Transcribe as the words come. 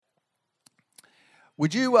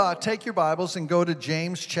Would you take your Bibles and go to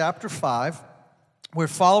James chapter 5? We're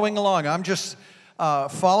following along. I'm just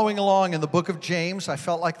following along in the book of James. I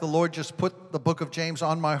felt like the Lord just put the book of James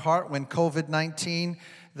on my heart when COVID-19,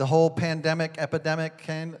 the whole pandemic, epidemic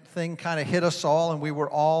thing kind of hit us all, and we were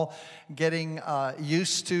all getting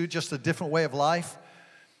used to just a different way of life.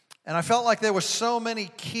 And I felt like there were so many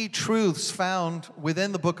key truths found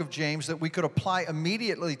within the book of James that we could apply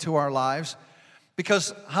immediately to our lives.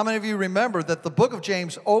 Because how many of you remember that the book of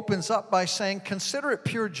James opens up by saying, consider it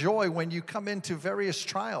pure joy when you come into various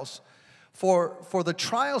trials. For the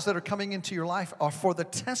trials that are coming into your life are for the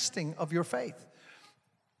testing of your faith.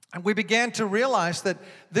 And we began to realize that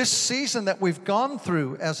this season that we've gone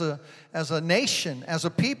through as a nation, as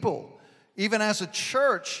a people, even as a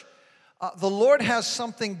church, the Lord has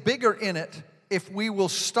something bigger in it if we will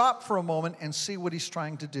stop for a moment and see what He's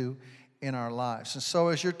trying to do in our lives. And so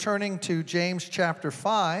as you're turning to James chapter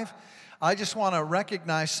 5, I just want to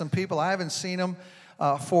recognize some people. I haven't seen them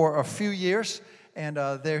for a few years, and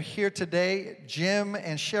they're here today. Jim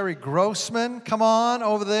and Sherry Grossman, come on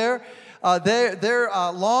over there. They're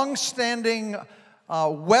long-standing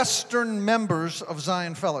Western members of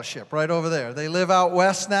Zion Fellowship, right over there. They live out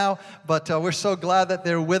west now, but we're so glad that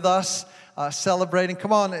they're with us. Celebrating.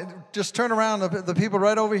 Come on, just turn around. The people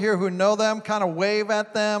right over here who know them, kind of wave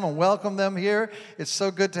at them and welcome them here. It's so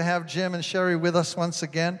good to have Jim and Sherry with us once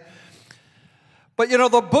again. But you know,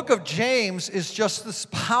 the book of James is just this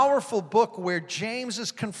powerful book where James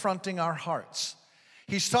is confronting our hearts.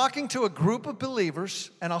 He's talking to a group of believers,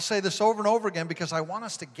 and I'll say this over and over again because I want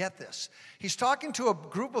us to get this. He's talking to a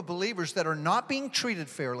group of believers that are not being treated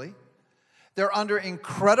fairly. They're under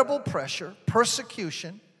incredible pressure,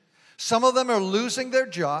 persecution. Some of them are losing their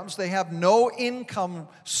jobs. They have no income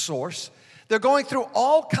source. They're going through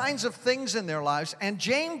all kinds of things in their lives. And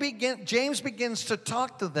James begins to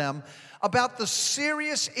talk to them about the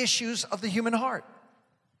serious issues of the human heart.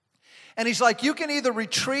 And he's like, you can either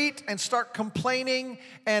retreat and start complaining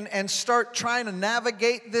and start trying to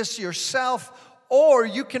navigate this yourself, or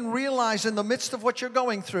you can realize in the midst of what you're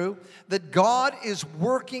going through that God is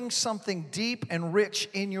working something deep and rich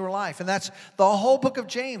in your life. And that's the whole book of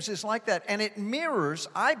James is like that. And it mirrors,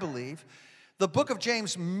 I believe, the book of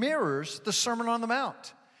James mirrors the Sermon on the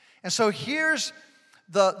Mount. And so here's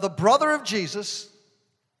the brother of Jesus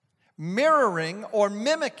mirroring or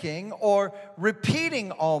mimicking or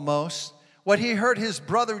repeating almost what he heard his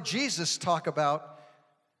brother Jesus talk about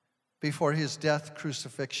before his death,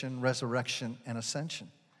 crucifixion, resurrection, and ascension.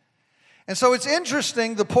 And so it's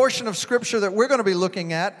interesting, the portion of Scripture that we're going to be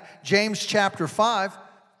looking at, James chapter 5,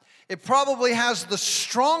 it probably has the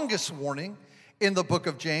strongest warning in the book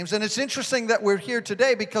of James. And it's interesting that we're here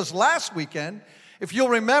today because last weekend, if you'll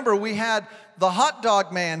remember, we had the hot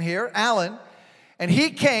dog man here, Alan, and he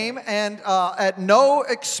came and at no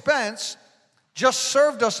expense just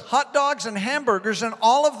served us hot dogs and hamburgers, and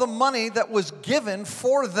all of the money that was given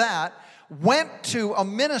for that went to a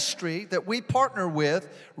ministry that we partner with,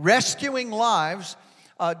 Rescuing Lives,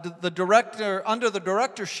 under the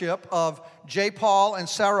directorship of J. Paul and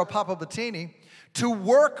Sarah Papabatini, to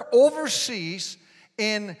work overseas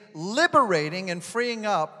in liberating and freeing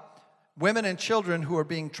up women and children who are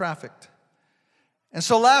being trafficked. And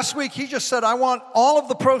so last week he just said, I want all of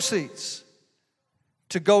the proceeds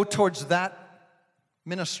to go towards that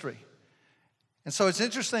ministry. And so it's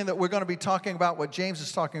interesting that we're going to be talking about what James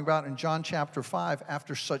is talking about in John chapter 5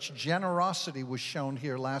 after such generosity was shown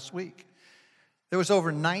here last week. There was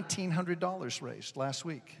over $1,900 raised last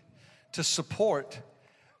week to support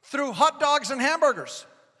through hot dogs and hamburgers.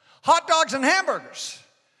 Hot dogs and hamburgers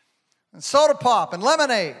and soda pop and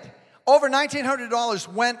lemonade. Over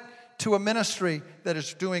 $1,900 went to a ministry that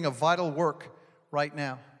is doing a vital work right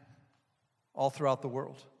now all throughout the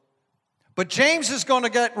world. But James is going to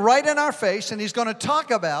get right in our face, and he's going to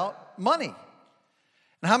talk about money.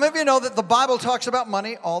 And how many of you know that the Bible talks about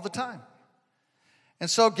money all the time? And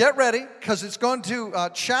so get ready, because it's going to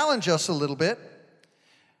challenge us a little bit.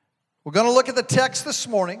 We're going to look at the text this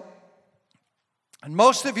morning. And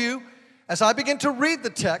most of you, as I begin to read the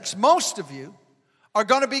text, most of you are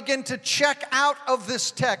going to begin to check out of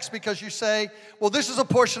this text because you say, well, this is a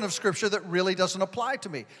portion of Scripture that really doesn't apply to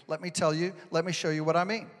me. Let me show you what I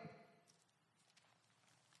mean.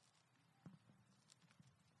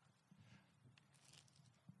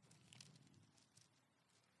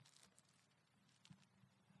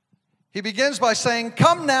 He begins by saying,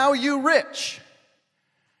 come now, you rich.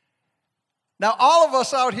 Now, all of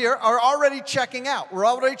us out here are already checking out. We're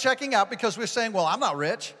already checking out because we're saying, well, I'm not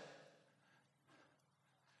rich.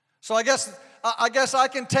 So I guess I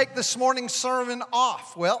can take this morning's sermon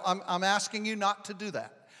off. Well, I'm asking you not to do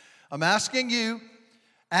that. I'm asking you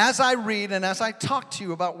as I read and as I talk to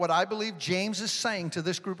you about what I believe James is saying to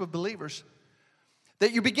this group of believers,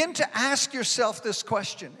 that you begin to ask yourself this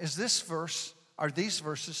question: are these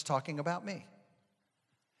verses talking about me?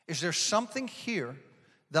 Is there something here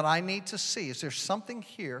that I need to see? Is there something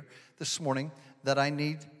here this morning that I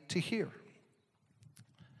need to hear?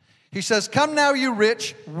 He says, "Come now, you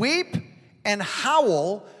rich, weep and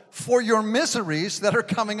howl for your miseries that are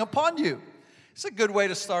coming upon you." It's a good way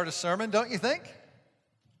to start a sermon, don't you think?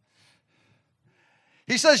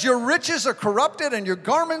 He says, "Your riches are corrupted and your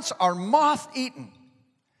garments are moth-eaten.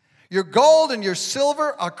 Your gold and your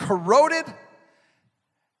silver are corroded,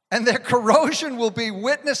 and their corrosion will be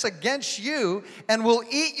witness against you and will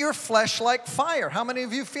eat your flesh like fire." How many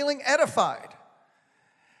of you feeling edified?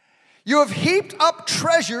 "You have heaped up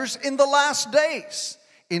treasures in the last days.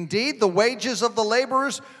 Indeed, the wages of the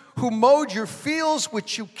laborers who mowed your fields,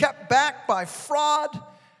 which you kept back by fraud,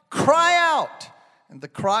 cry out, and the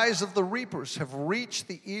cries of the reapers have reached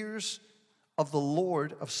the ears of the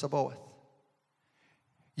Lord of Sabaoth.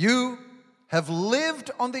 You have lived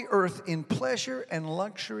on the earth in pleasure and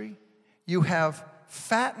luxury. You have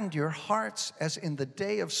fattened your hearts as in the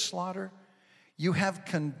day of slaughter. You have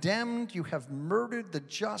condemned, you have murdered the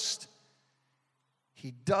just.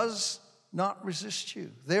 He does not resist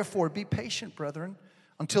you. Therefore, be patient, brethren,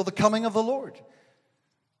 until the coming of the Lord.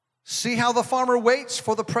 See how the farmer waits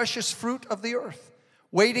for the precious fruit of the earth,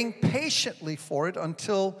 waiting patiently for it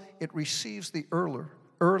until it receives the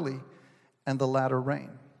early and the latter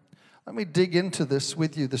rain." Let me dig into this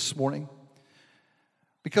with you this morning,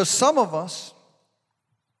 because some of us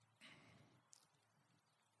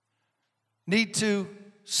need to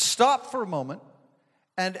stop for a moment,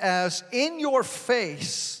 and as in your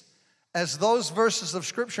face, as those verses of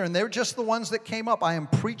Scripture, and they're just the ones that came up. I am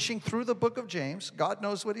preaching through the book of James. God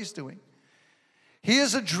knows what he's doing. He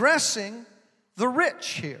is addressing the rich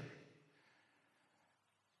here.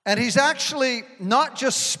 And he's actually not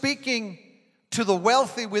just speaking to the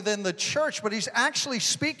wealthy within the church, but he's actually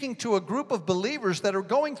speaking to a group of believers that are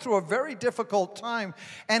going through a very difficult time.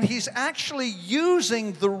 And he's actually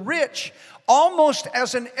using the rich almost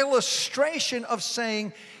as an illustration of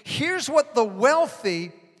saying, here's what the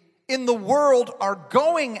wealthy in the world are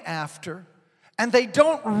going after, and they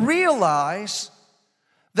don't realize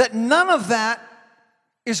that none of that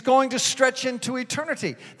is going to stretch into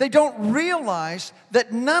eternity. They don't realize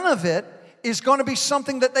that none of it is going to be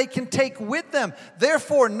something that they can take with them.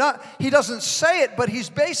 Therefore, he doesn't say it, but he's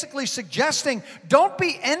basically suggesting, don't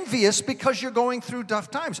be envious because you're going through tough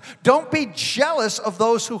times. Don't be jealous of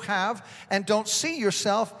those who have, and don't see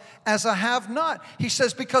yourself as a have-not. He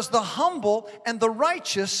says, because the humble and the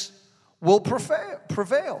righteous will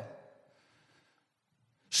prevail.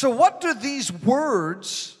 So what do these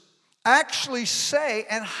words actually say,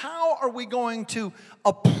 and how are we going to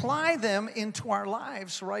apply them into our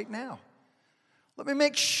lives right now? Let me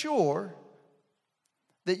make sure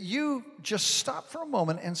that you just stop for a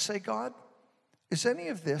moment and say, God, is any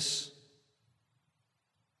of this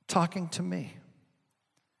talking to me?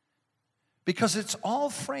 Because it's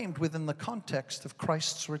all framed within the context of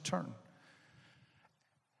Christ's return.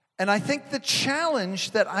 And I think the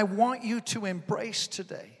challenge that I want you to embrace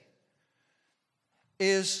today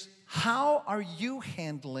is, how are you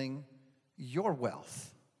handling your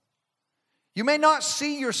wealth? You may not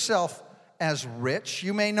see yourself as rich.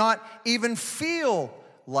 You may not even feel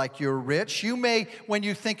like you're rich. You may, when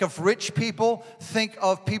you think of rich people, think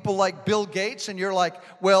of people like Bill Gates, and you're like,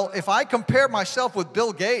 well, if I compare myself with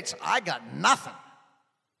Bill Gates, I got nothing.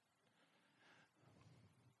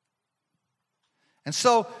 And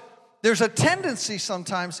so there's a tendency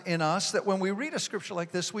sometimes in us that when we read a scripture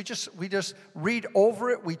like this, we just read over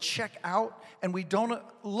it, we check out, and we don't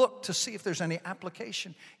look to see if there's any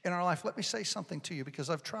application in our life. Let me say something to you, because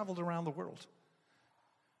I've traveled around the world.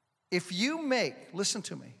 If you make, listen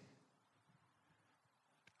to me,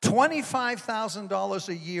 $25,000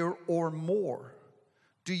 a year or more,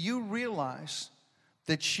 do you realize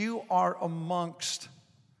that you are amongst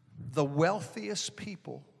the wealthiest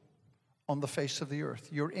people on the face of the earth?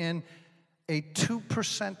 You're in a 2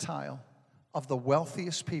 percentile of the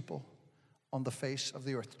wealthiest people on the face of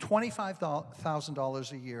the earth.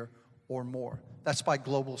 $25,000 a year or more. That's by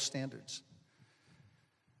global standards.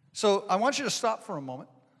 So I want you to stop for a moment.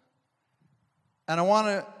 And I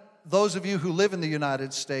want those of you who live in the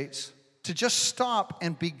United States to just stop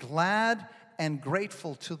and be glad and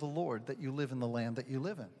grateful to the Lord that you live in the land that you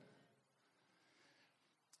live in.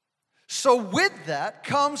 So with that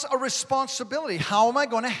comes a responsibility. How am I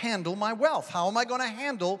going to handle my wealth? How am I going to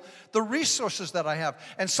handle the resources that I have?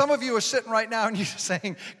 And some of you are sitting right now and you're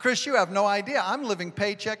saying, Chris, you have no idea. I'm living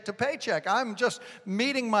paycheck to paycheck. I'm just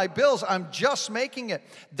meeting my bills. I'm just making it.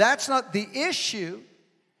 That's not the issue.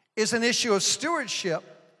 Is an issue of stewardship.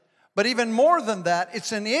 But even more than that,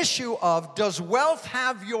 it's an issue of, does wealth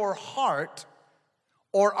have your heart,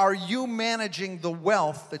 or are you managing the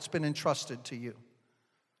wealth that's been entrusted to you?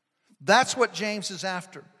 That's what James is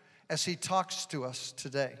after as he talks to us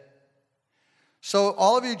today. So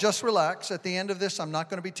all of you just relax. At the end of this, I'm not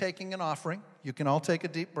going to be taking an offering. You can all take a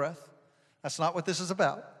deep breath. That's not what this is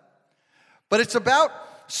about. But it's about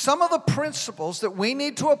some of the principles that we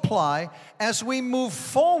need to apply as we move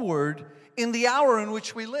forward in the hour in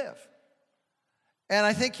which we live. And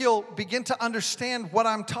I think you'll begin to understand what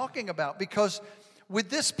I'm talking about, because with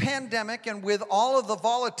this pandemic and with all of the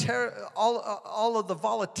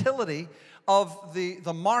volatility of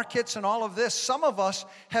the markets and all of this, some of us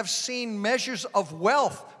have seen measures of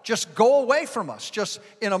wealth just go away from us, just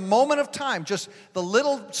in a moment of time. Just the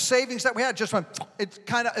little savings that we had just went, it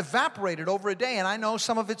kind of evaporated over a day. And I know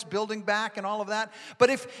some of it's building back and all of that. But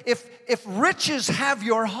if riches have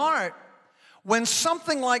your heart, when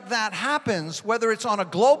something like that happens, whether it's on a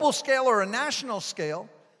global scale or a national scale,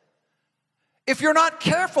 if you're not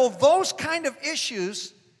careful, those kind of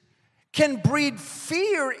issues can breed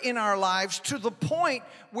fear in our lives to the point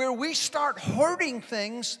where we start hoarding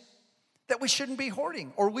things that we shouldn't be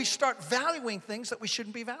hoarding, or we start valuing things that we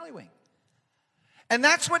shouldn't be valuing. And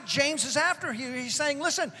that's what James is after here. He's saying,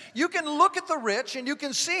 listen, you can look at the rich and you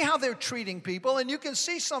can see how they're treating people, and you can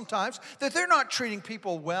see sometimes that they're not treating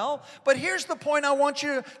people well. But here's the point I want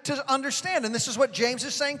you to understand, and this is what James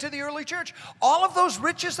is saying to the early church. All of those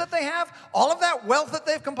riches that they have, all of that wealth that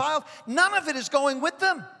they've compiled, none of it is going with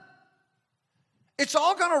them. It's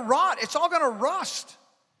all going to rot. It's all going to rust.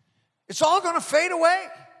 It's all going to fade away.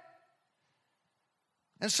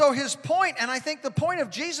 And so his point, and I think the point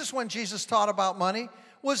of Jesus when Jesus taught about money,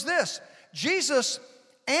 was this. Jesus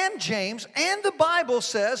and James and the Bible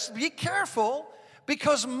says, be careful,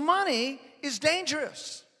 because money is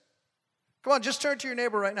dangerous. Come on, just turn to your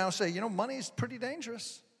neighbor right now and say, money is pretty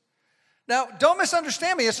dangerous. Now, don't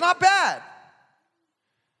misunderstand me. It's not bad.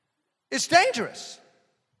 It's dangerous.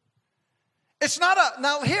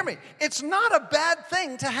 Now hear me. It's not a bad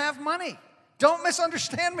thing to have money. Don't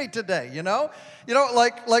misunderstand me today,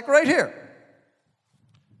 like right here.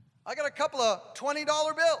 I got a couple of $20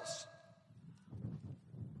 bills.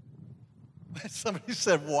 Somebody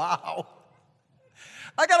said, wow.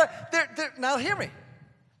 Now hear me.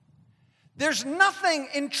 There's nothing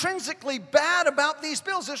intrinsically bad about these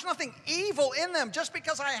bills. There's nothing evil in them. Just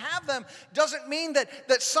because I have them doesn't mean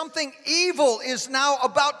that something evil is now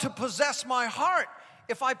about to possess my heart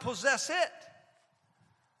if I possess it.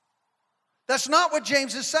 That's not what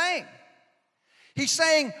James is saying. He's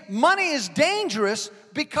saying money is dangerous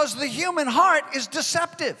because the human heart is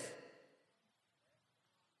deceptive.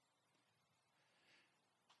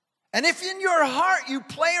 And if in your heart you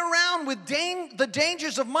play around with the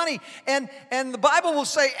dangers of money, and the Bible will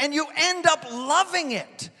say, and you end up loving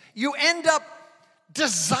it, you end up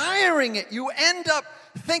desiring it, you end up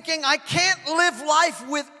thinking, I can't live life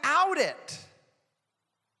without it.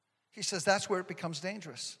 He says that's where it becomes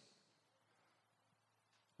dangerous.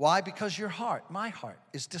 Why? Because your heart, my heart,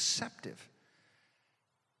 is deceptive.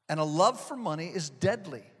 And a love for money is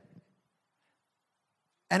deadly.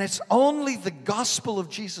 And it's only the gospel of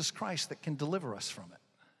Jesus Christ that can deliver us from it.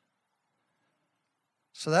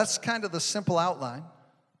 So that's kind of the simple outline.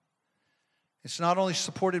 It's not only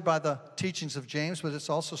supported by the teachings of James, but it's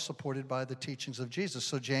also supported by the teachings of Jesus.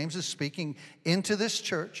 So James is speaking into this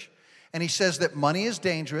church, and he says that money is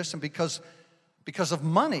dangerous, and because of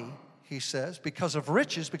money, he says, because of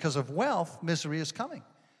riches, because of wealth, misery is coming.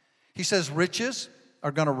 He says riches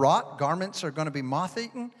are going to rot, garments are going to be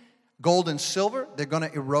moth-eaten, gold and silver, they're going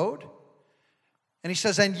to erode. And he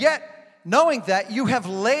says, and yet, knowing that, you have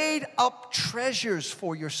laid up treasures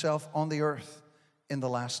for yourself on the earth in the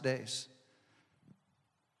last days.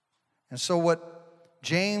 And so what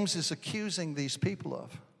James is accusing these people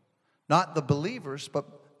of, not the believers,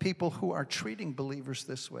 but people who are treating believers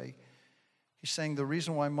this way, he's saying the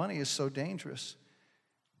reason why money is so dangerous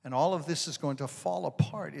and all of this is going to fall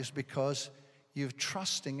apart is because you're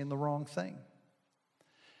trusting in the wrong thing.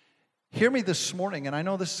 Hear me this morning, and I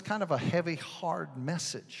know this is kind of a heavy, hard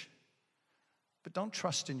message, but don't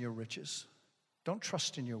trust in your riches. Don't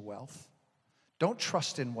trust in your wealth. Don't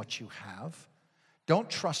trust in what you have. Don't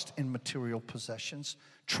trust in material possessions.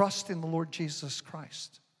 Trust in the Lord Jesus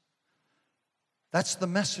Christ. That's the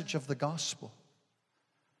message of the gospel.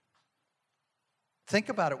 Think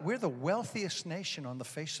about it. We're the wealthiest nation on the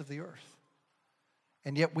face of the earth.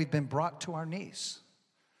 And yet we've been brought to our knees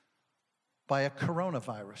by a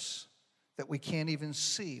coronavirus that we can't even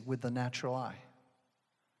see with the natural eye.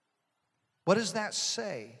 What does that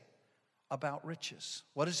say about riches?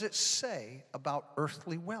 What does it say about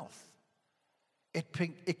earthly wealth?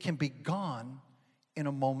 It can be gone in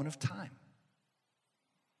a moment of time.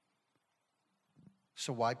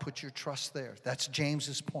 So why put your trust there? That's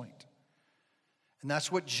James's point. And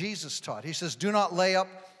that's what Jesus taught. He says, do not lay up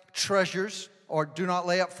treasures, or do not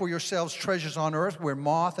lay up for yourselves treasures on earth where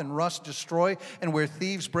moth and rust destroy and where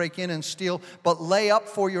thieves break in and steal, but lay up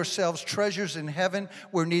for yourselves treasures in heaven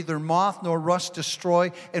where neither moth nor rust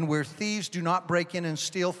destroy and where thieves do not break in and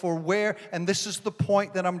steal. For where, and this is the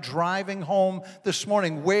point that I'm driving home this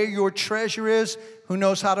morning, where your treasure is, who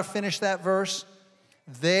knows how to finish that verse?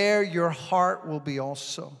 There your heart will be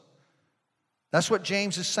also. That's what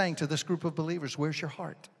James is saying to this group of believers. Where's your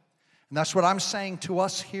heart? And that's what I'm saying to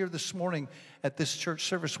us here this morning at this church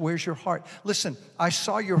service. Where's your heart? Listen, I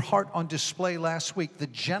saw your heart on display last week. The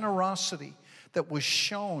generosity that was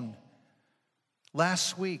shown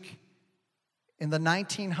last week in the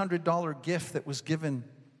 $1,900 gift that was given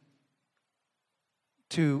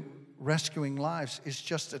to Rescuing Lives is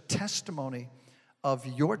just a testimony of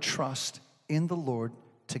your trust in the Lord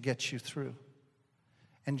to get you through.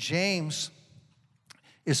 And James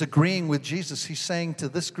is agreeing with Jesus. He's saying to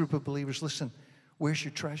this group of believers, listen, where's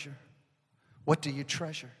your treasure? What do you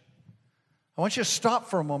treasure? I want you to stop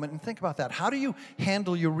for a moment and think about that. How do you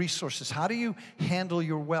handle your resources? How do you handle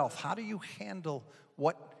your wealth? How do you handle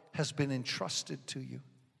what has been entrusted to you?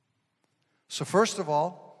 So first of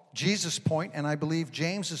all, Jesus' point, and I believe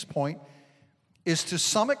James's point, is to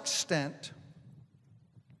some extent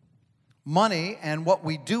money and what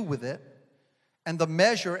we do with it and the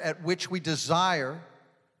measure at which we desire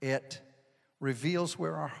it reveals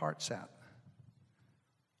where our heart's at.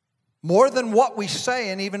 More than what we say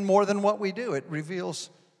and even more than what we do, it reveals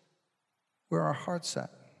where our heart's at.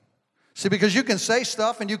 See, because you can say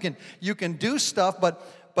stuff and you can do stuff, but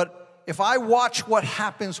if I watch what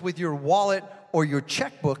happens with your wallet or your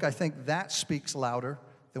checkbook, I think that speaks louder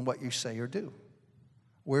than what you say or do.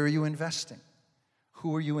 Where are you investing?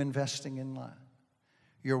 Who are you investing in life?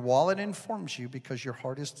 Your wallet informs you because your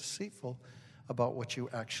heart is deceitful about what you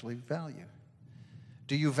actually value.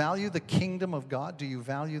 Do you value the kingdom of God? Do you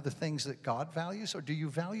value the things that God values? Or do you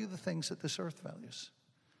value the things that this earth values?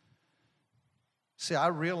 See, I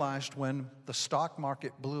realized when the stock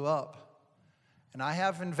market blew up, and I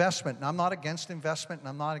have investment, and I'm not against investment, and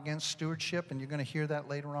I'm not against stewardship, and you're going to hear that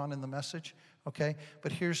later on in the message, okay?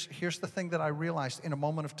 But here's the thing that I realized in a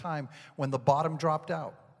moment of time when the bottom dropped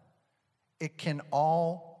out. It can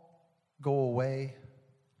all go away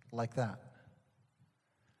like that.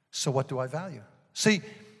 So what do I value? See,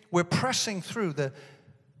 we're pressing through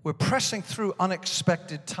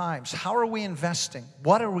unexpected times. How are we investing?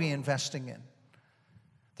 What are we investing in?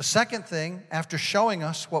 The second thing, after showing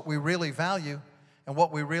us what we really value and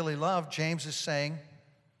what we really love, James is saying,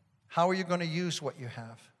 how are you going to use what you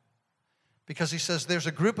have? Because he says there's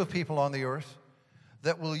a group of people on the earth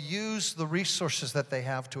that will use the resources that they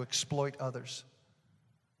have to exploit others,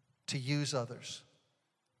 to use others.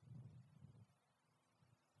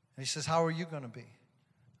 And he says, how are you going to be?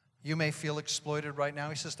 You may feel exploited right now.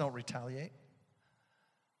 He says, don't retaliate,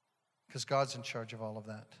 because God's in charge of all of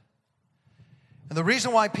that. And the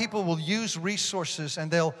reason why people will use resources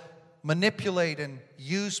and they'll manipulate and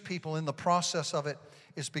use people in the process of it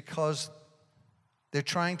is because they're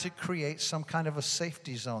trying to create some kind of a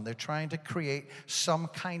safety zone. They're trying to create some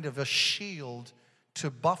kind of a shield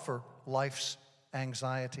to buffer life's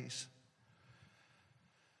anxieties.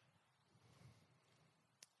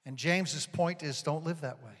 And James's point is, don't live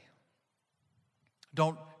that way.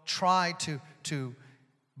 Don't try to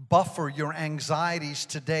buffer your anxieties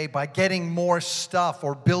today by getting more stuff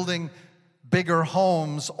or building bigger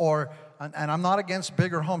homes and I'm not against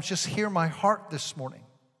bigger homes. Just hear my heart this morning.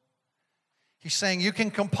 He's saying you can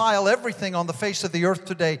compile everything on the face of the earth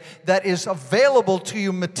today that is available to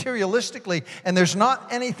you materialistically, and there's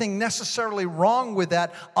not anything necessarily wrong with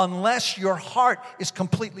that unless your heart is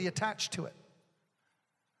completely attached to it.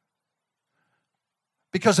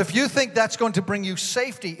 Because if you think that's going to bring you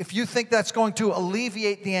safety, if you think that's going to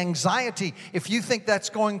alleviate the anxiety, if you think that's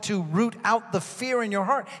going to root out the fear in your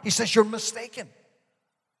heart, he says you're mistaken.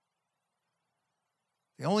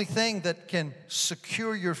 The only thing that can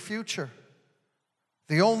secure your future,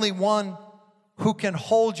 the only one who can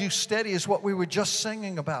hold you steady is what we were just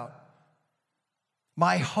singing about.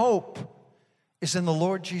 My hope is in the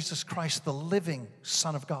Lord Jesus Christ, the living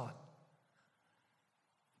Son of God.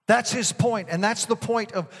 That's his point, and that's the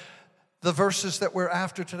point of the verses that we're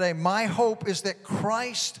after today. My hope is that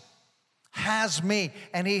Christ has me,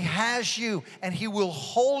 and he has you, and he will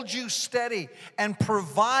hold you steady and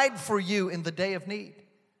provide for you in the day of need.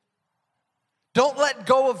 Don't let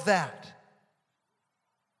go of that.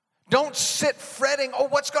 Don't sit fretting, oh,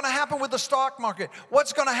 what's going to happen with the stock market?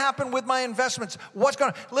 What's going to happen with my investments?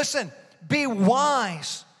 Listen, be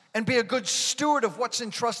wise and be a good steward of what's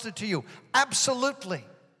entrusted to you. Absolutely.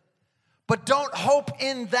 But don't hope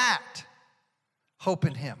in that. Hope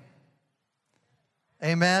in him.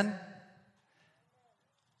 Amen?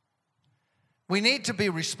 We need to be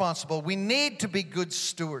responsible. We need to be good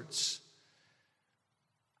stewards.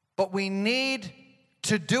 But we need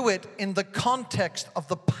to do it in the context of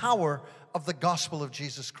the power of the gospel of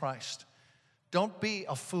Jesus Christ. Don't be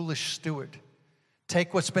a foolish steward.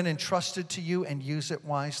 Take what's been entrusted to you and use it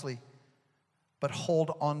wisely, but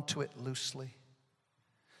hold on to it loosely.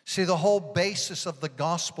 See, the whole basis of the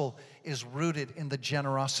gospel is rooted in the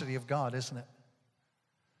generosity of God, isn't it?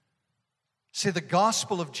 See, the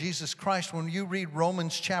gospel of Jesus Christ, when you read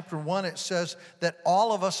Romans chapter 1, it says that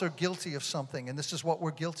all of us are guilty of something, and this is what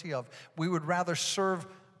we're guilty of. We would rather serve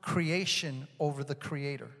creation over the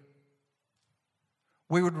Creator.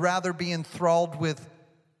 We would rather be enthralled with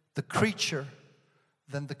the creature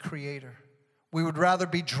than the Creator. We would rather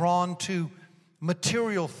be drawn to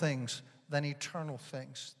material things than eternal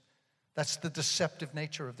things. That's the deceptive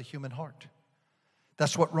nature of the human heart.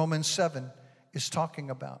 That's what Romans 7 is talking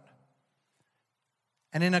about.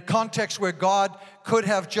 And in a context where God could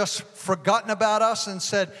have just forgotten about us and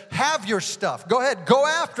said, have your stuff. Go ahead, go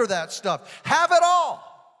after that stuff. Have it all.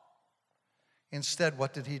 Instead,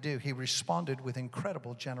 what did he do? He responded with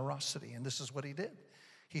incredible generosity. And this is what he did.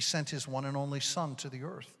 He sent his one and only Son to the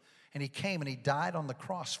earth. And he came and he died on the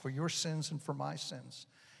cross for your sins and for my sins.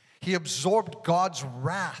 He absorbed God's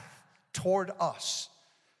wrath toward us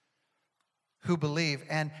who believe,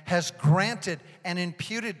 and has granted and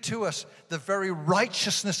imputed to us the very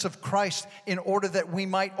righteousness of Christ in order that we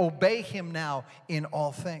might obey him now in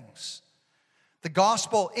all things. The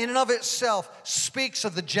gospel in and of itself speaks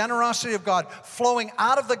of the generosity of God flowing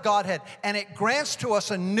out of the Godhead, and it grants to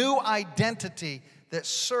us a new identity that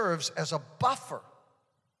serves as a buffer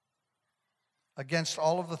against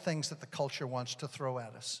all of the things that the culture wants to throw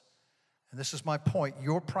at us. And this is my point.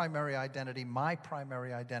 Your primary identity, my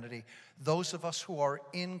primary identity, those of us who are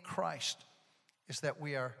in Christ, is that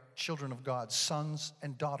we are children of God, sons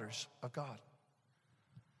and daughters of God.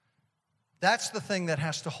 That's the thing that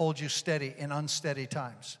has to hold you steady in unsteady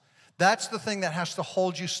times. That's the thing that has to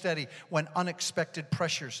hold you steady when unexpected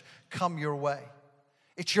pressures come your way.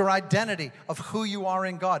 It's your identity of who you are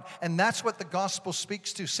in God. And that's what the gospel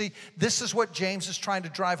speaks to. See, this is what James is trying to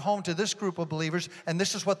drive home to this group of believers, and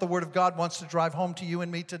this is what the Word of God wants to drive home to you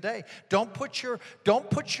and me today. Don't put your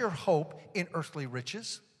hope in earthly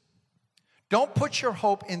riches. Don't put your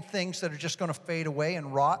hope in things that are just going to fade away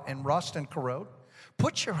and rot and rust and corrode.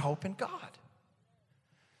 Put your hope in God.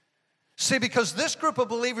 See, because this group of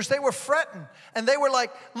believers, they were fretting, and they were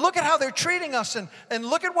like, look at how they're treating us, and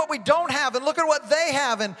look at what we don't have, and look at what they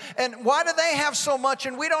have, and why do they have so much,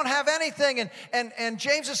 and we don't have anything, and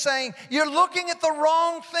James is saying, you're looking at the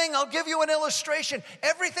wrong thing. I'll give you an illustration.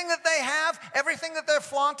 Everything that they have, everything that they're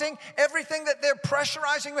flaunting, everything that they're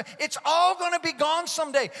pressurizing, it's all going to be gone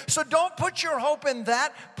someday. So don't put your hope in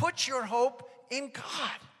that. Put your hope in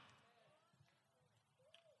God.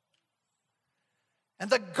 And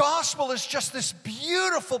the gospel is just this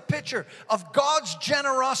beautiful picture of God's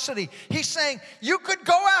generosity. He's saying, you could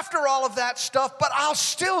go after all of that stuff, but I'll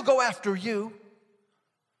still go after you.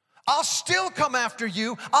 I'll still come after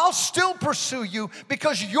you. I'll still pursue you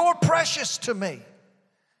because you're precious to me.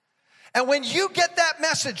 And when you get that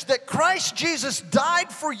message that Christ Jesus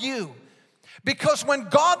died for you, because when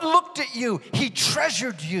God looked at you, he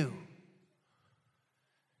treasured you.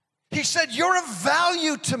 He said, you're of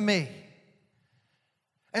value to me.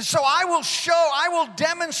 And so I will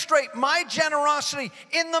demonstrate my generosity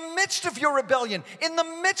in the midst of your rebellion, in the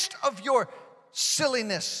midst of your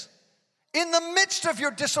silliness, in the midst of your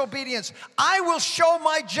disobedience. I will show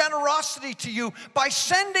my generosity to you by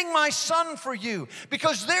sending my Son for you,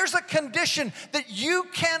 because there's a condition that you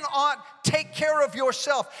cannot take care of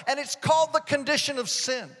yourself, and it's called the condition of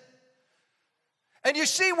sin. And you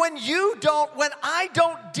see, when I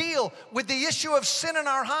don't deal with the issue of sin in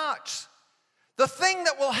our hearts, the thing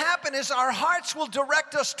that will happen is our hearts will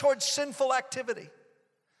direct us towards sinful activity.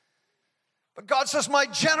 But God says, my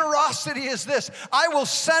generosity is this. I will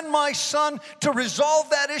send my Son to resolve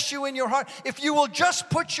that issue in your heart if you will just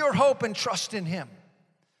put your hope and trust in him.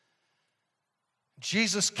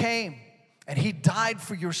 Jesus came And he died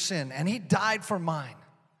for your sin, and he died for mine.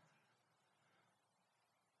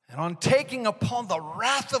 And on taking upon the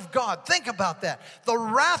wrath of God, think about that. The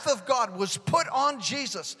wrath of God was put on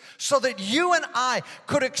Jesus so that you and I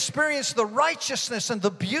could experience the righteousness and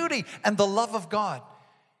the beauty and the love of God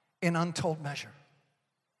in untold measure.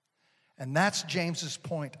 And that's James's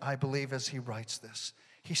point, I believe, as he writes this.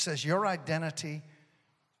 He says, your identity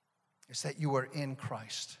is that you are in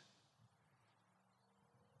Christ.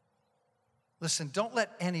 Listen, don't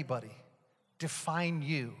let anybody define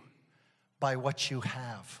you by what you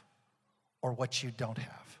have or what you don't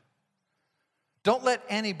have. Don't let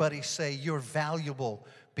anybody say you're valuable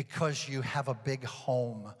because you have a big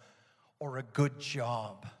home or a good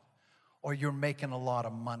job or you're making a lot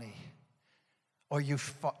of money or you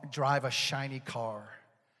drive a shiny car.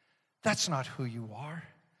 That's not who you are.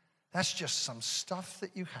 That's just some stuff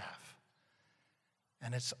that you have.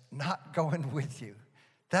 And it's not going with you.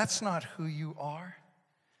 That's not who you are.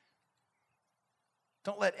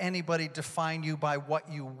 Don't let anybody define you by what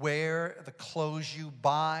you wear, the clothes you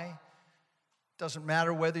buy. Doesn't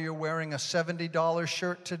matter whether you're wearing a $70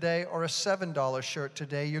 shirt today or a $7 shirt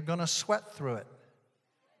today, you're going to sweat through it.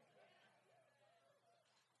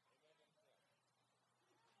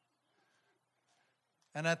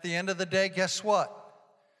 And at the end of the day, guess what?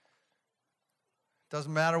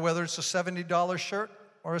 Doesn't matter whether it's a $70 shirt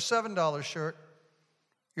or a $7 shirt,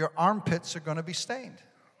 your armpits are going to be stained.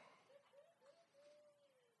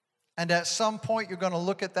 And at some point, you're going to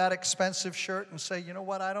look at that expensive shirt and say, you know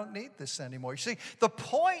what, I don't need this anymore. You see, the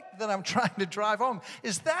point that I'm trying to drive home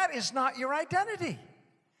is that is not your identity.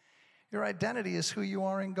 Your identity is who you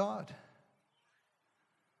are in God.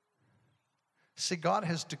 See, God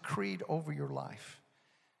has decreed over your life.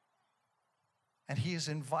 And He has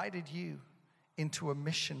invited you into a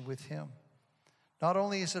mission with Him. Not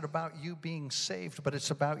only is it about you being saved, but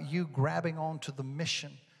it's about you grabbing onto the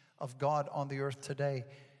mission of God on the earth today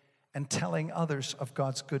and telling others of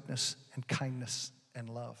God's goodness and kindness and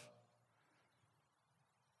love.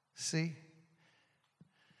 See,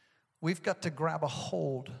 we've got to grab a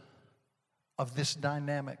hold of this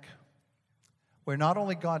dynamic where not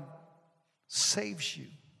only God saves you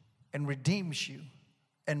and redeems you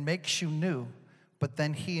and makes you new, but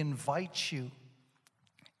then He invites you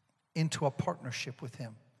into a partnership with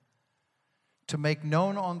Him to make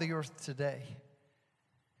known on the earth today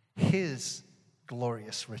His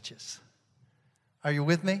glorious riches. Are you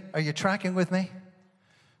with me? Are you tracking with me?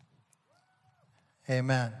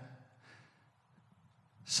 Amen.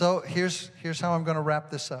 So here's how I'm going to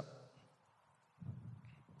wrap this up.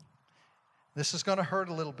 This is going to hurt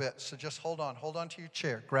a little bit, so just hold on. Hold on to your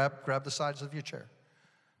chair. Grab the sides of your chair.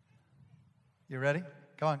 You ready?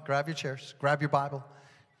 Come on, grab your chairs. Grab your Bible.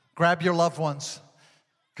 Grab your loved ones.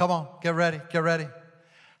 Come on, get ready, get ready.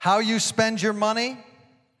 How you spend your money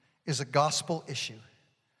is a gospel issue.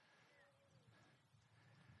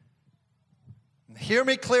 Hear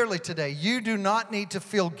me clearly today. You do not need to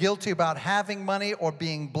feel guilty about having money or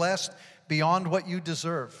being blessed beyond what you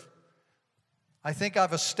deserve. I think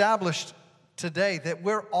I've established today that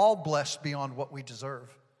we're all blessed beyond what we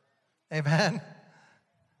deserve. Amen.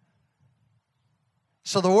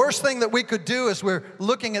 So the worst thing that we could do as we're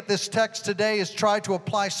looking at this text today is try to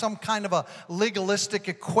apply some kind of a legalistic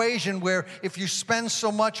equation where if you spend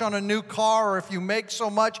so much on a new car or if you make so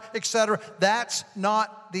much, etc., that's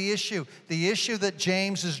not the issue. The issue that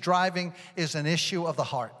James is driving is an issue of the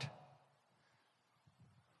heart.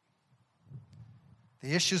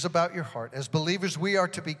 The issue is about your heart. As believers, we are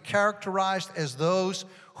to be characterized as those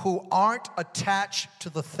who aren't attached to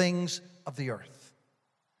the things of the earth.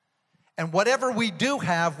 And whatever we do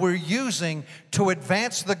have, we're using to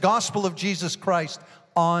advance the gospel of Jesus Christ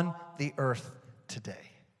on the earth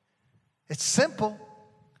today. It's simple,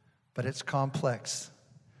 but it's complex.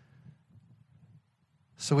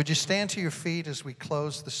 So would you stand to your feet as we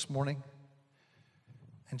close this morning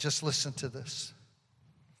and just listen to this?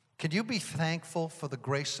 Can you be thankful for the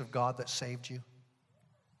grace of God that saved you?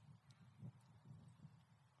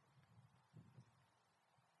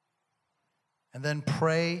 And then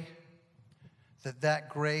pray that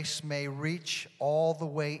grace may reach all the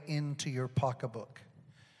way into your pocketbook.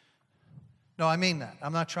 No, I mean that.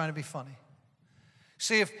 I'm not trying to be funny.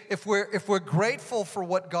 See, if we're grateful for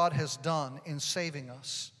what God has done in saving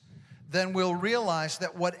us, then we'll realize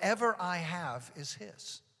that whatever I have is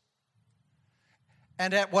His.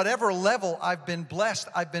 And at whatever level I've been blessed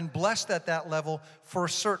at that level for a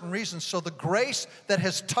certain reason. So the grace that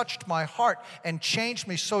has touched my heart and changed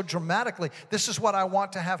me so dramatically, this is what I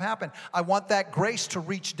want to have happen. I want that grace to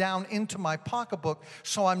reach down into my pocketbook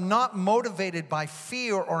so I'm not motivated by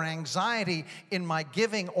fear or anxiety in my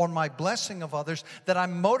giving or my blessing of others, that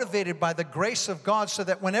I'm motivated by the grace of God so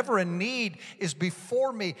that whenever a need is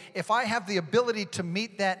before me, if I have the ability to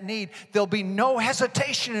meet that need, there'll be no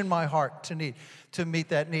hesitation in my heart to meet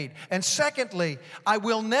that need. And secondly, I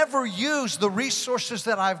will never use the resources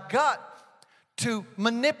that I've got to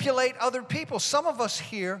manipulate other people. Some of us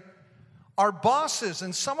here are bosses,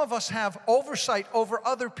 and some of us have oversight over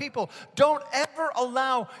other people. Don't ever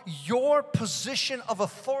allow your position of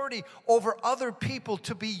authority over other people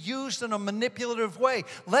to be used in a manipulative way.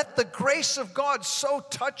 Let the grace of God so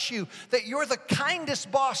touch you that you're the kindest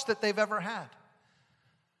boss that they've ever had.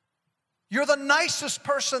 You're the nicest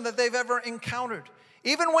person that they've ever encountered.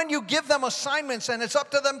 Even when you give them assignments and it's up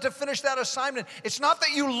to them to finish that assignment, it's not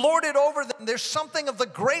that you lord it over them. There's something of the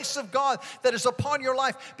grace of God that is upon your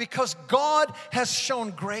life because God has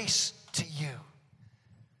shown grace to you.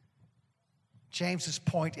 James's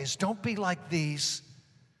point is, don't be like these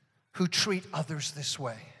who treat others this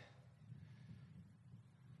way.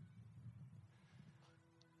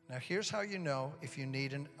 Now, here's how you know if you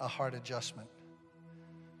need a heart adjustment.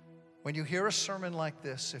 When you hear a sermon like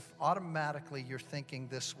this, if automatically you're thinking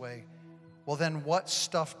this way, well, then what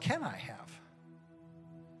stuff can I have?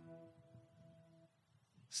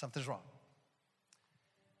 Something's wrong.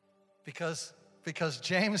 Because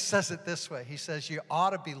James says it this way. He says you ought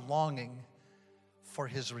to be longing for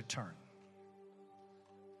his return.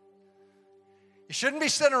 You shouldn't be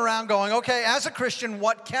sitting around going, okay, as a Christian,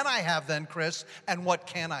 what can I have then, Chris? And what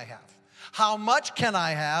can I have? How much can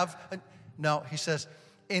I have? No, he says,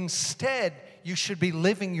 instead, you should be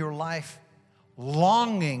living your life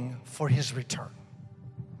longing for his return.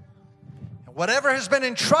 And whatever has been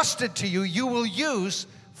entrusted to you, you will use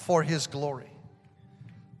for his glory.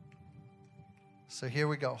 So here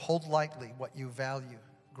we go. Hold lightly what you value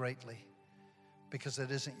greatly, because it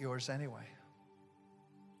isn't yours anyway.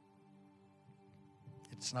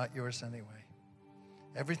 It's not yours anyway.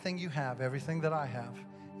 Everything you have, everything that I have,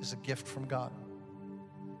 is a gift from God.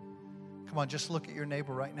 Come on, just look at your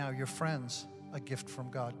neighbor right now. Your friend's a gift from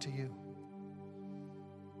God to you.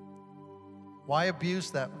 Why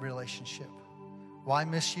abuse that relationship? Why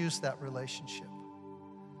misuse that relationship?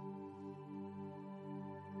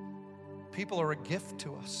 People are a gift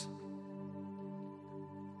to us.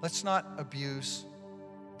 Let's not abuse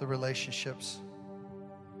the relationships.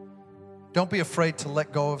 Don't be afraid to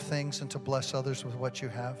let go of things and to bless others with what you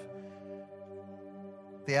have.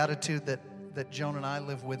 The attitude that Joan and I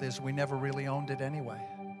live with is we never really owned it anyway.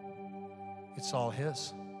 It's all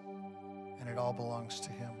his, and it all belongs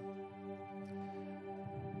to him.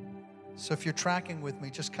 So if you're tracking with me,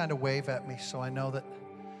 just kind of wave at me so I know that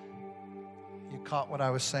you caught what I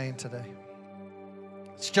was saying today.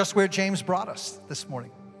 It's just where James brought us this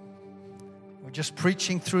morning. We're just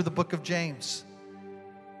preaching through the book of James.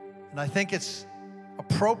 And I think it's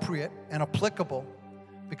appropriate and applicable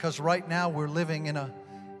because right now we're living in a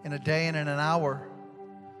day and in an hour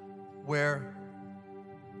where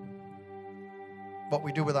what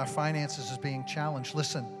we do with our finances is being challenged.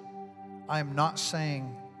 Listen, I am not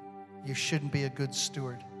saying you shouldn't be a good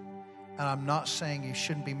steward. And I'm not saying you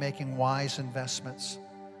shouldn't be making wise investments.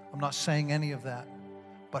 I'm not saying any of that.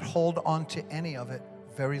 But hold on to any of it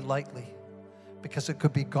very lightly because it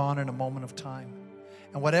could be gone in a moment of time.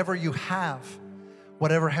 And whatever you have,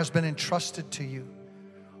 whatever has been entrusted to you,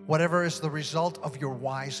 whatever is the result of your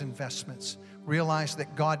wise investments, realize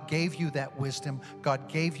that God gave you that wisdom. God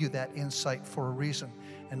gave you that insight for a reason.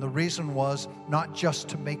 And the reason was not just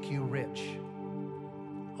to make you rich.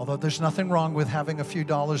 Although there's nothing wrong with having a few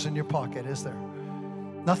dollars in your pocket, is there?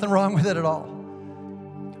 Nothing wrong with it at all.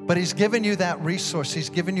 But He's given you that resource. He's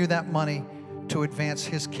given you that money to advance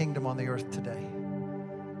His kingdom on the earth today.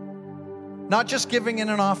 Not just giving in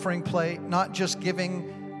an offering plate, not just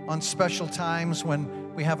giving on special times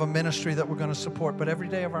when we have a ministry that we're going to support, but every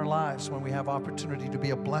day of our lives when we have opportunity to be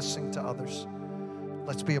a blessing to others.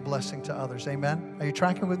 Let's be a blessing to others. Amen? Are you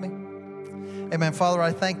tracking with me? Amen. Father,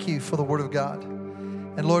 I thank you for the Word of God.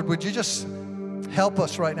 And Lord, would you just help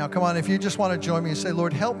us right now? Come on, if you just want to join me and say,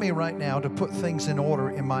 Lord, help me right now to put things in order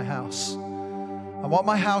in my house. I want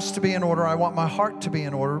my house to be in order. I want my heart to be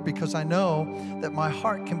in order because I know that my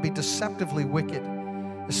heart can be deceptively wicked,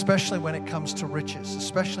 especially when it comes to riches,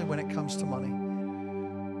 especially when it comes to money.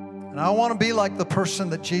 And I don't want to be like the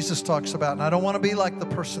person that Jesus talks about, and I don't want to be like the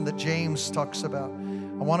person that James talks about.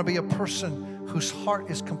 I want to be a person whose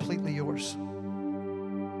heart is completely yours.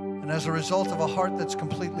 And as a result of a heart that's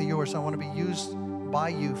completely yours, I want to be used by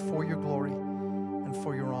you for your glory and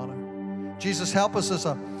for your honor. Jesus, help us as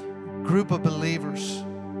a group of believers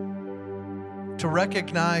to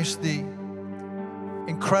recognize the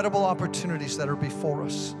incredible opportunities that are before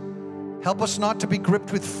us. Help us not to be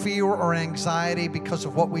gripped with fear or anxiety because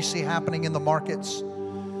of what we see happening in the markets,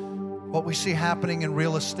 what we see happening in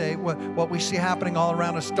real estate, what we see happening all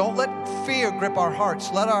around us. Don't let fear grip our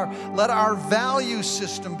hearts. Let our value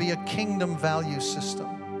system be a kingdom value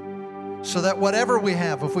system, so that whatever we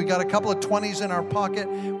have, if we got a couple of 20s in our pocket,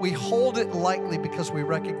 we hold it lightly because we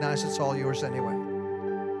recognize it's all yours anyway.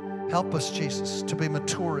 Help us, Jesus, to be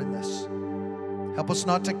mature in this. Help us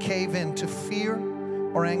not to cave in to fear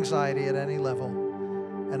or anxiety at any level.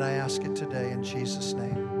 And I ask it today in Jesus'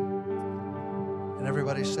 name. And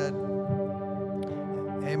everybody said,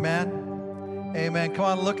 amen. Amen. Come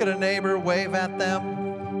on, look at a neighbor, wave at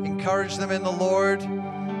them, encourage them in the Lord.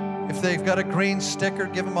 If they've got a green sticker,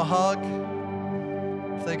 give them a hug.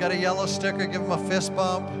 If they got a yellow sticker, give them a fist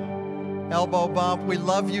bump, elbow bump. We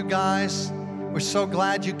love you guys. We're so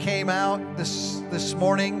glad you came out this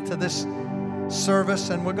morning to this service,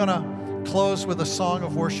 and we're going to close with a song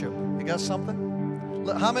of worship. You got something?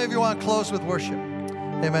 How many of you want to close with worship?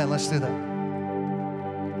 Amen. Let's do that.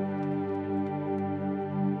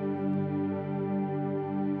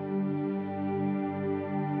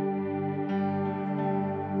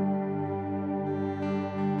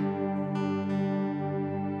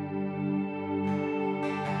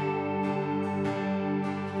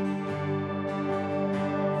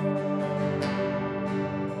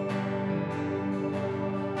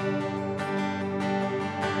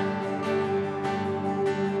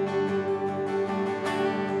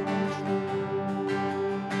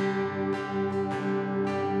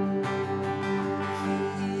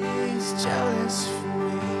 Jealous for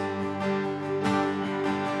me.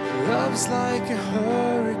 Love's like a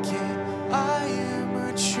hurricane. I am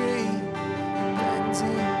a tree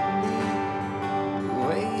bending beneath the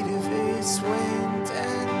weight of its wind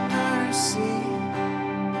and mercy.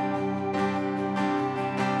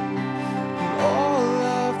 And all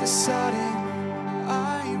of the sudden,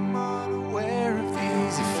 I am unaware of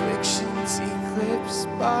these afflictions eclipsed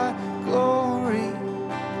by glory,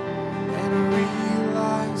 and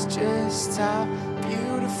realize just how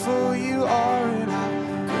beautiful you are and how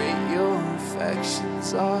great your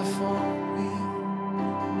affections are for me.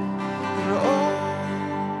 And oh,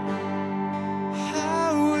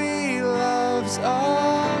 how he loves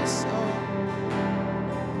us.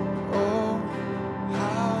 Oh,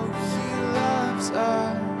 how he loves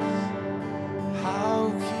us.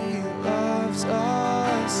 How he loves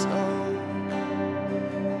us. Oh.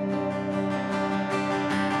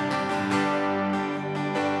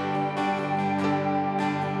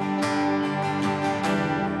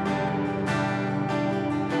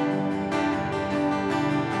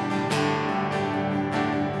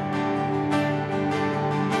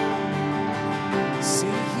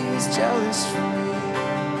 Jealous for me,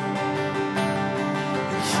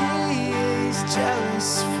 and he is jealous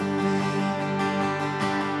for me.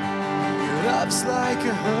 Your love's like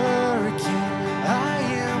a hurricane. I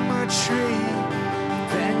am a tree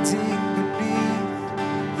bending beneath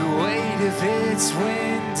the weight of its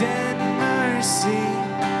wind and mercy.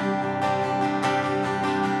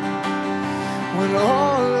 When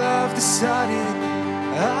all of the sudden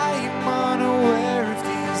I am unaware of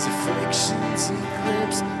these afflictions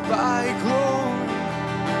eclipsed by glory,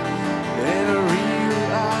 and I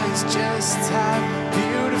realize just how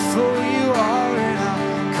beautiful you are and how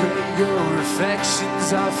great your affections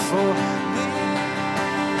are for me.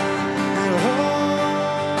 And oh,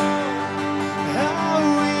 how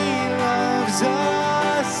he loves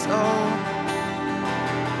us. Oh,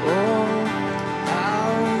 how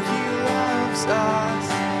he loves us.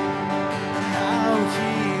 How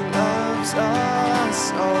he loves us.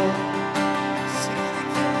 Oh.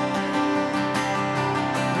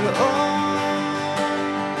 Oh,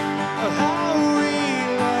 how he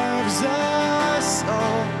loves us.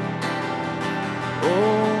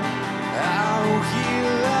 Oh, how he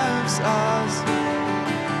loves us.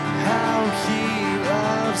 How he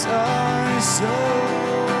loves us. Oh,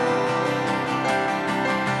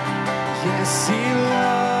 yes, he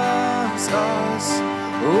loves us.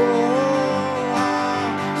 Oh, how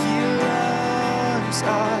he loves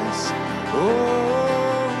us. Oh,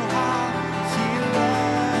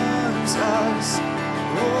 us.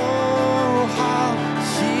 Oh, how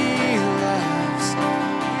he loves.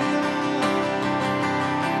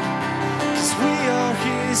 'Cause we are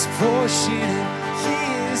his portion and he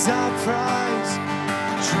is our prize,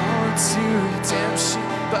 drawn to redemption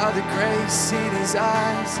by the grace in his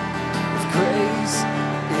eyes. If grace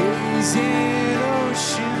is an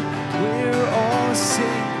ocean, we're all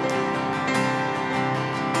sinking.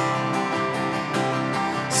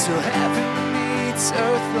 So heaven meets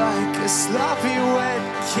earth like a sloppy wet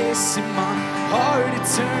kiss. In my heart it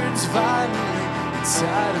turns violently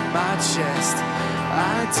inside of my chest.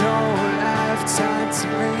 I don't have time to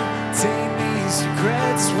maintain these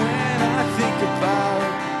regrets when I think about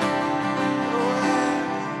the way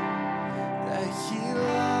that he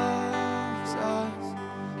loves us.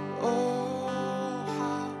 Oh,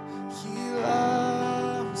 how he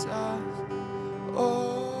loves us.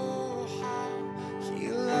 Oh, how he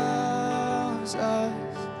loves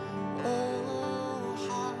us. Oh,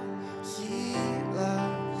 how he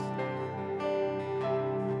loves.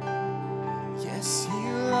 Yes, he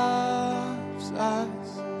loves us.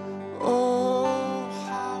 Oh,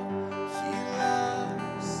 how he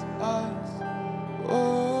loves us.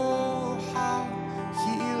 Oh, how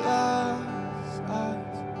he loves us.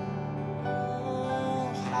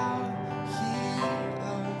 Oh, how he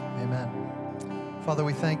loves. Amen. Father,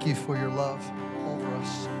 we thank you for your love over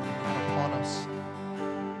us, upon us.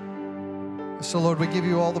 So, Lord, we give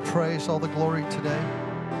you all the praise, all the glory today.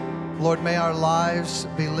 Lord, may our lives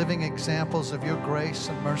be living examples of your grace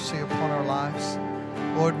and mercy upon our lives.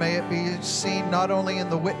 Lord, may it be seen not only in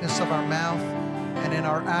the witness of our mouth and in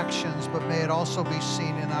our actions, but may it also be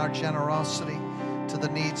seen in our generosity to the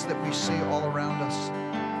needs that we see all around us.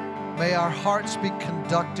 May our hearts be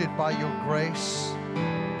conducted by your grace,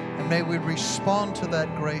 and may we respond to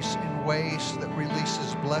that grace in ways that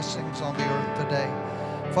releases blessings on the earth today.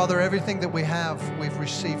 Father, everything that we have, we've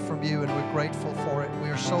received from you, and we're grateful for it. We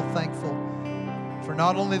are so thankful for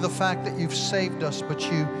not only the fact that you've saved us, but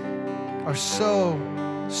you are so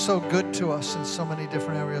good to us in so many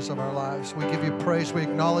different areas of our lives. We give you praise. We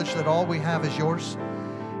acknowledge that all we have is yours.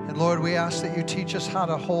 And Lord, we ask that you teach us how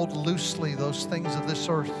to hold loosely those things of this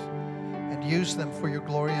earth and use them for your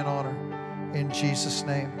glory and honor. In Jesus'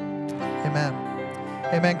 name, amen.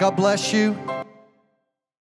 Amen. God bless you.